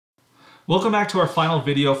Welcome back to our final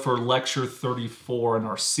video for lecture 34 in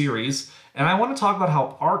our series. And I want to talk about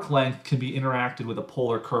how arc length can be interacted with a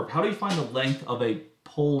polar curve. How do you find the length of a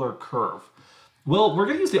polar curve? Well, we're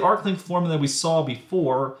going to use the arc length formula we saw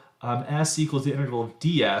before, s equals the integral of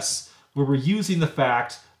ds, where we're using the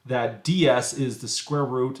fact that ds is the square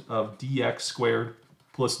root of dx squared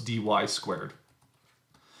plus dy squared.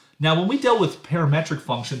 Now, when we dealt with parametric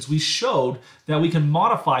functions, we showed that we can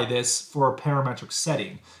modify this for a parametric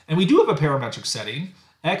setting. And we do have a parametric setting,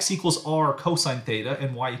 x equals r cosine theta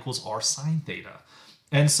and y equals r sine theta.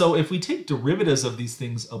 And so if we take derivatives of these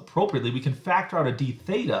things appropriately, we can factor out a d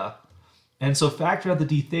theta. And so factor out the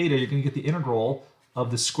d theta, you're going to get the integral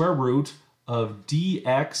of the square root of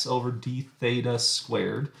dx over d theta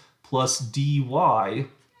squared plus dy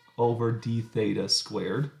over d theta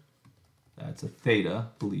squared. That's a theta,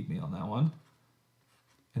 believe me on that one.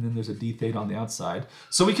 And then there's a d theta on the outside.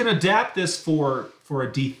 So we can adapt this for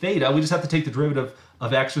a d theta. We just have to take the derivative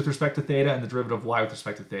of x with respect to theta and the derivative of y with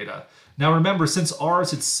respect to theta. Now remember, since r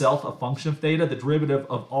is itself a function of theta, the derivative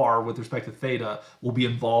of r with respect to theta will be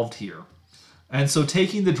involved here. And so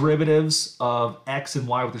taking the derivatives of x and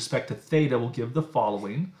y with respect to theta will give the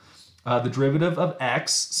following. The derivative of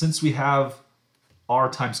x, since we have r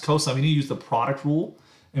times cosine, we need to use the product rule,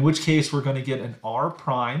 in which case we're going to get an r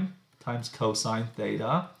prime times cosine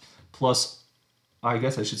theta plus, I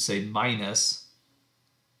guess I should say minus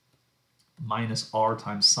r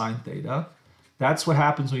times sine theta. That's what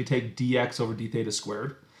happens when you take dx over d theta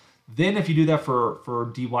squared. Then if you do that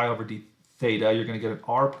for dy over d theta, you're going to get an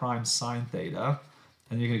r prime sine theta,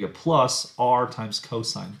 and you're going to get plus r times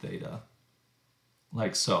cosine theta,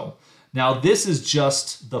 like so. Now this is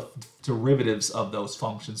just the derivatives of those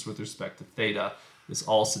functions with respect to theta. This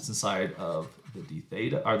all sits inside of the d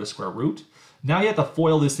theta, or the square root. Now you have to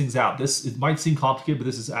FOIL these things out. It might seem complicated, but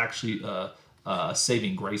this is actually a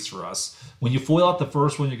saving grace for us. When you FOIL out the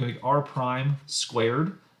first one, you're going to get r prime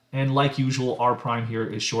squared. And like usual, r prime here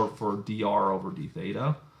is short for dr over d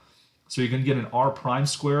theta. So you're going to get an r prime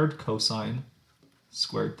squared cosine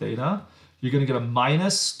squared theta. You're going to get a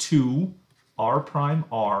minus 2 r prime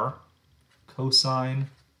r cosine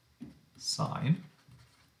sine.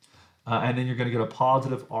 And then you're going to get a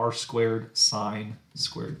positive r squared sine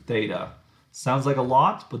squared theta. Sounds like a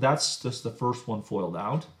lot, but that's just the first one FOILed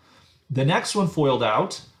out. The next one FOILed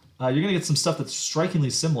out, you're going to get some stuff that's strikingly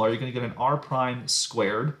similar. You're going to get an r prime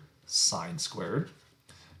squared sine squared.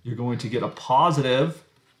 You're going to get a positive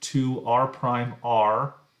 2 r prime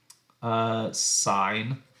r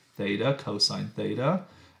sine theta, cosine theta.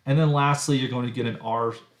 And then lastly, you're going to get an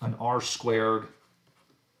r squared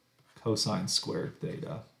cosine squared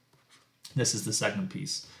theta. This is the second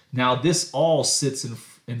piece. Now this all sits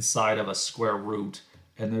inside of a square root,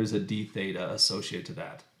 and there's a d theta associated to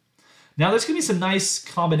that. Now there's going to be some nice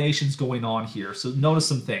combinations going on here, so notice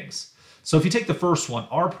some things. So if you take the first one,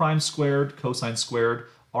 r prime squared cosine squared,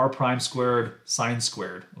 r prime squared sine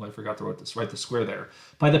squared. Oh, I forgot to write the square there.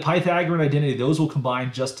 By the Pythagorean identity, those will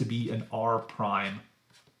combine just to be an r prime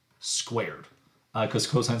squared, because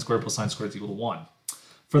cosine squared plus sine squared is equal to 1.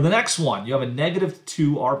 For the next one, you have a negative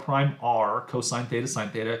 2 r prime r cosine theta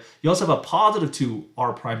sine theta. You also have a positive 2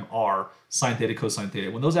 r prime r sine theta cosine theta.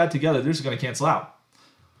 When those add together, they're just going to cancel out.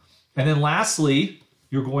 And then lastly,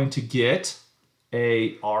 you're going to get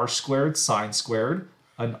a r squared sine squared,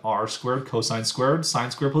 an r squared cosine squared. Sine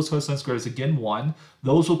squared plus cosine squared is again 1.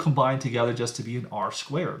 Those will combine together just to be an r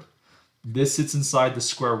squared. This sits inside the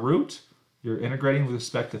square root. You're integrating with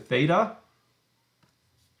respect to theta.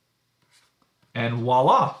 And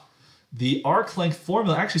voila, the arc length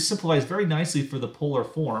formula actually simplifies very nicely for the polar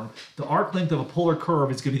form. The arc length of a polar curve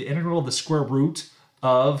is going to be the integral of the square root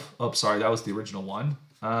of, oh, sorry, that was the original one.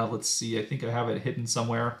 Let's see, I think I have it hidden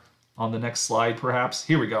somewhere on the next slide, perhaps.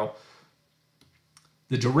 Here we go.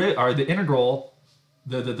 The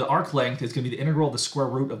arc length is going to be the integral of the square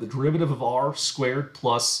root of the derivative of r squared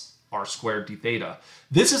plus r squared d theta.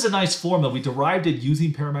 This is a nice formula. We derived it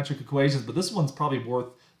using parametric equations, but this one's probably worth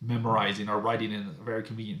memorizing or writing in a very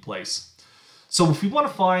convenient place. So if we want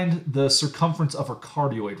to find the circumference of our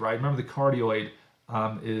cardioid, right? Remember the cardioid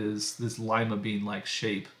is this lima bean-like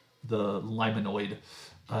shape, the limanoid.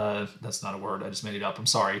 That's not a word, I just made it up, I'm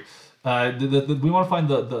sorry. We want to find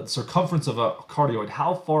the circumference of a cardioid.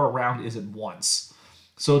 How far around is it once?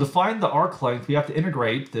 So to find the arc length, we have to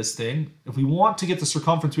integrate this thing. If we want to get the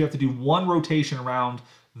circumference, we have to do one rotation around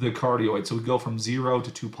the cardioid. So we go from 0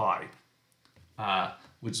 to 2 pi.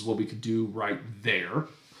 Which is what we could do right there.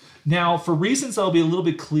 Now, for reasons that will be a little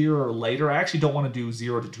bit clearer later, I actually don't want to do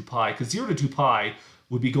 0 to 2 pi, because 0 to 2 pi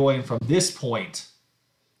would be going from this point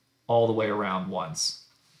all the way around once,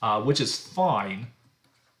 which is fine,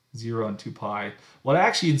 0 and 2 pi. What I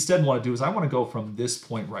actually instead want to do is I want to go from this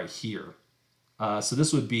point right here. So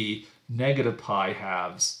this would be negative pi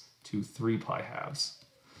halves to 3 pi halves.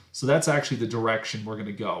 So that's actually the direction we're going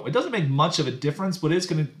to go. It doesn't make much of a difference, but it's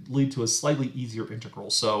going to lead to a slightly easier integral.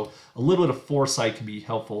 So a little bit of foresight can be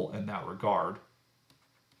helpful in that regard.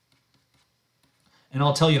 And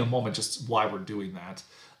I'll tell you in a moment just why we're doing that.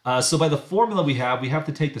 So by the formula we have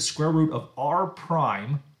to take the square root of r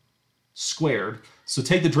prime squared. So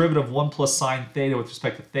take the derivative of 1 plus sine theta with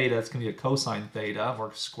respect to theta. That's going to be a cosine theta.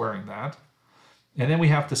 We're squaring that. And then we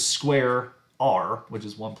have to square r, which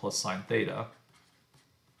is 1 plus sine theta,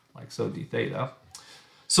 like so, d theta.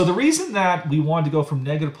 So the reason that we wanted to go from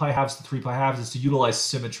negative pi halves to 3 pi halves is to utilize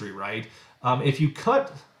symmetry, right? If you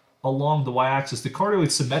cut along the y-axis, the cardioid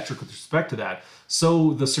is symmetric with respect to that.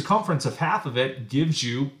 So the circumference of half of it gives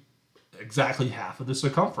you exactly half of the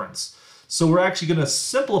circumference. So we're actually going to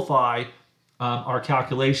simplify our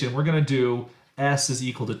calculation. We're going to do s is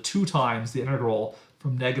equal to 2 times the integral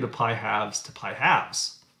from negative pi halves to pi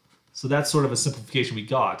halves. So that's sort of a simplification we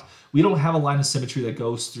got. We don't have a line of symmetry that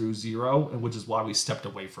goes through 0, which is why we stepped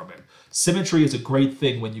away from it. Symmetry is a great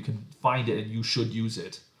thing when you can find it, and you should use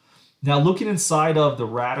it. Now looking inside of the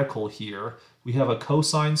radical here, we have a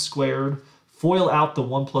cosine squared. FOIL out the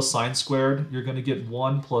 1 plus sine squared. You're going to get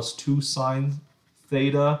 1 plus 2 sine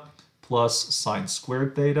theta plus sine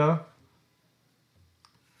squared theta.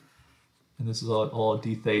 And this is all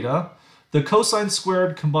d theta. The cosine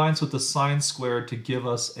squared combines with the sine squared to give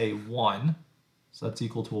us a 1. So that's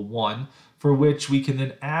equal to a 1, for which we can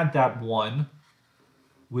then add that 1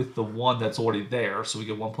 with the 1 that's already there. So we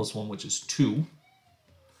get 1 plus 1, which is 2.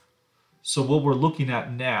 So what we're looking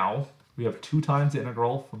at now, we have 2 times the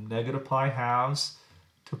integral from negative pi halves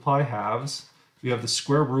to pi halves. We have the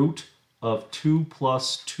square root of 2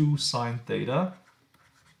 plus 2 sine theta,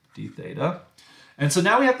 d theta. And so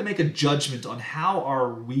now we have to make a judgment on how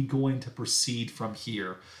are we going to proceed from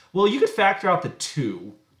here. Well, you could factor out the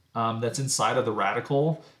 2 that's inside of the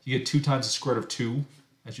radical. You get 2 times the square root of 2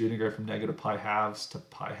 as you integrate from negative pi halves to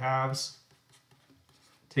pi halves.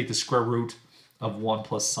 Take the square root of 1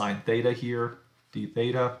 plus sine theta here, d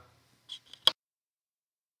theta.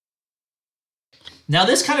 Now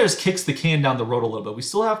this kind of just kicks the can down the road a little bit. We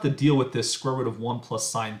still have to deal with this square root of 1 plus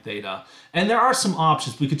sine theta. And there are some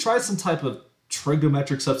options. We could try some type of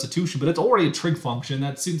trigonometric substitution, but it's already a trig function.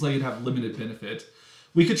 That seems like it'd have limited benefit.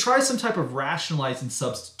 We could try some type of rationalizing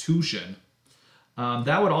substitution.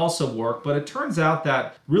 That would also work, but it turns out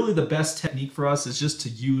that really the best technique for us is just to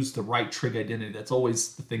use the right trig identity. That's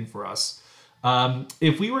always the thing for us.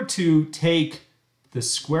 If we were to take the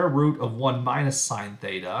square root of 1 minus sine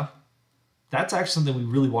theta, that's actually something we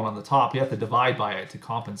really want on the top. You have to divide by it to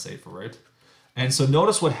compensate for it. And so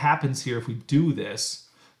notice what happens here if we do this.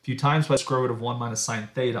 If you times by the square root of 1 minus sine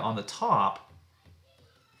theta on the top,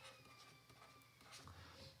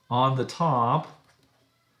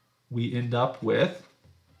 we end up with,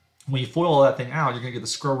 when you FOIL all that thing out, you're going to get the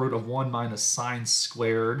square root of 1 minus sine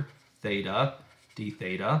squared theta, d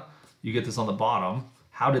theta. You get this on the bottom.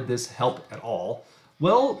 How did this help at all?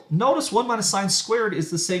 Well, notice 1 minus sine squared is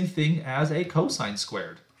the same thing as a cosine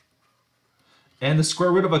squared. And the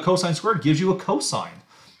square root of a cosine squared gives you a cosine.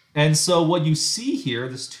 And so what you see here,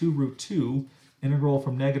 this 2 root 2, integral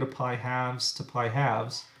from negative pi halves to pi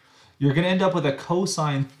halves, you're going to end up with a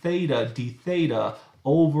cosine theta d theta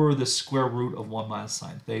over the square root of 1 minus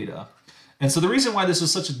sine theta. And so the reason why this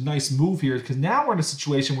was such a nice move here is because now we're in a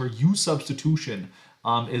situation where u substitution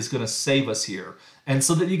is going to save us here. And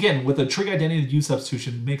so that, again, with a trig identity, u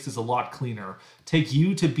substitution makes this a lot cleaner. Take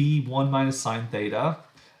u to be 1 minus sine theta,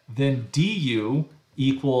 then du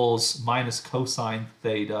equals minus cosine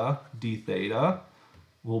theta d theta.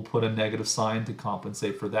 We'll put a negative sign to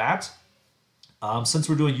compensate for that. Since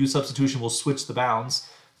we're doing u substitution, we'll switch the bounds.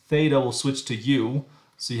 Theta will switch to u,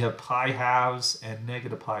 so you have pi halves and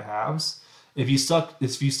negative pi halves. If you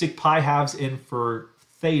stick pi halves in for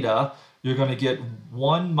theta, you're going to get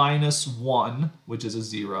 1 minus 1, which is a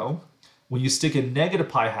 0. When you stick in negative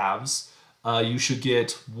pi halves, you should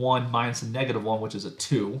get 1 minus a negative 1, which is a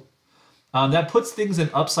 2. That puts things in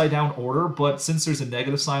upside down order, but since there's a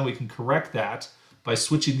negative sign, we can correct that by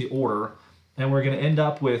switching the order. And we're going to end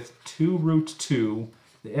up with 2 root 2,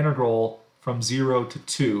 the integral from 0 to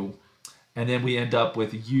 2. And then we end up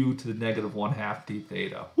with u to the negative 1/2 d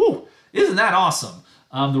theta. Woo! Isn't that awesome?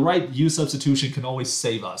 The right u substitution can always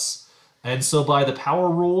save us. And so by the power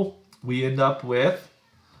rule, we end up with,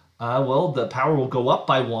 well, the power will go up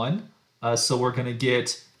by 1. So we're going to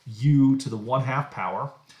get u to the 1/2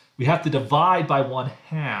 power. We have to divide by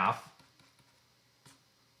 1/2.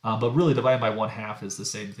 But really dividing by 1/2 is the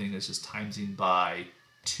same thing as just timesing by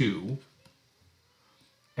 2.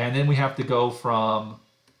 And then we have to go from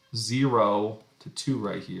 0 to 2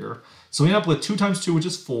 right here. So we end up with 2 times 2, which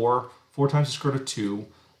is 4. 4 times the square root of 2.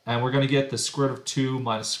 And we're going to get the square root of 2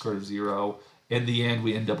 minus the square root of 0. In the end,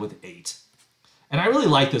 we end up with 8. And I really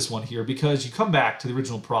like this one here because you come back to the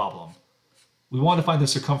original problem. We want to find the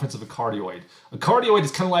circumference of a cardioid. A cardioid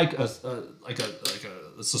is kind of like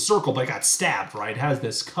it's a circle, but it got stabbed, right? It has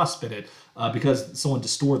this cusp in it because someone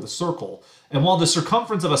distorted the circle. And while the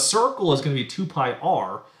circumference of a circle is going to be 2 pi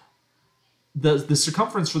r, the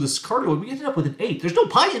circumference for this cardioid, we ended up with an 8. There's no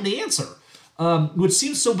pi in the answer, which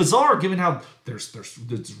seems so bizarre given how there's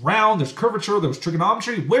round, there's curvature, there's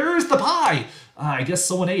trigonometry. Where is the pi? I guess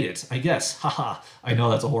someone ate it. I guess. Haha. I know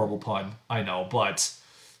that's a horrible pun. I know, but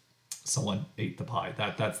someone ate the pie.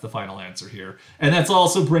 That's the final answer here. And that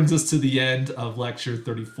also brings us to the end of lecture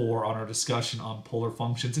 34 on our discussion on polar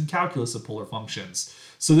functions and calculus of polar functions.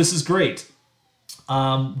 So this is great.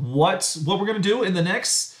 What we're going to do in the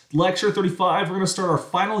next lecture 35, we're going to start our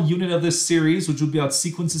final unit of this series, which will be on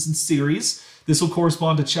sequences and series. This will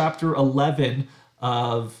correspond to chapter 11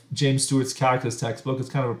 of James Stewart's calculus textbook. It's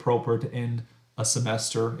kind of appropriate to end a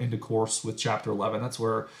semester into course with chapter 11. That's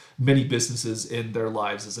where many businesses end their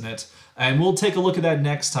lives, isn't it? And we'll take a look at that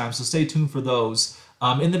next time, so stay tuned for those.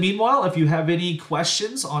 In the meanwhile, if you have any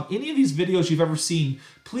questions on any of these videos you've ever seen,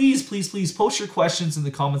 please post your questions in the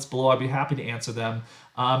comments below. I'd be happy to answer them.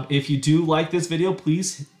 If you do like this video,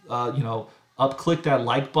 please, click that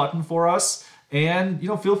like button for us, and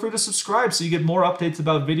feel free to subscribe so you get more updates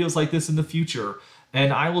about videos like this in the future.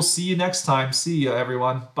 And I will see you next time. See you,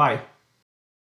 everyone. Bye.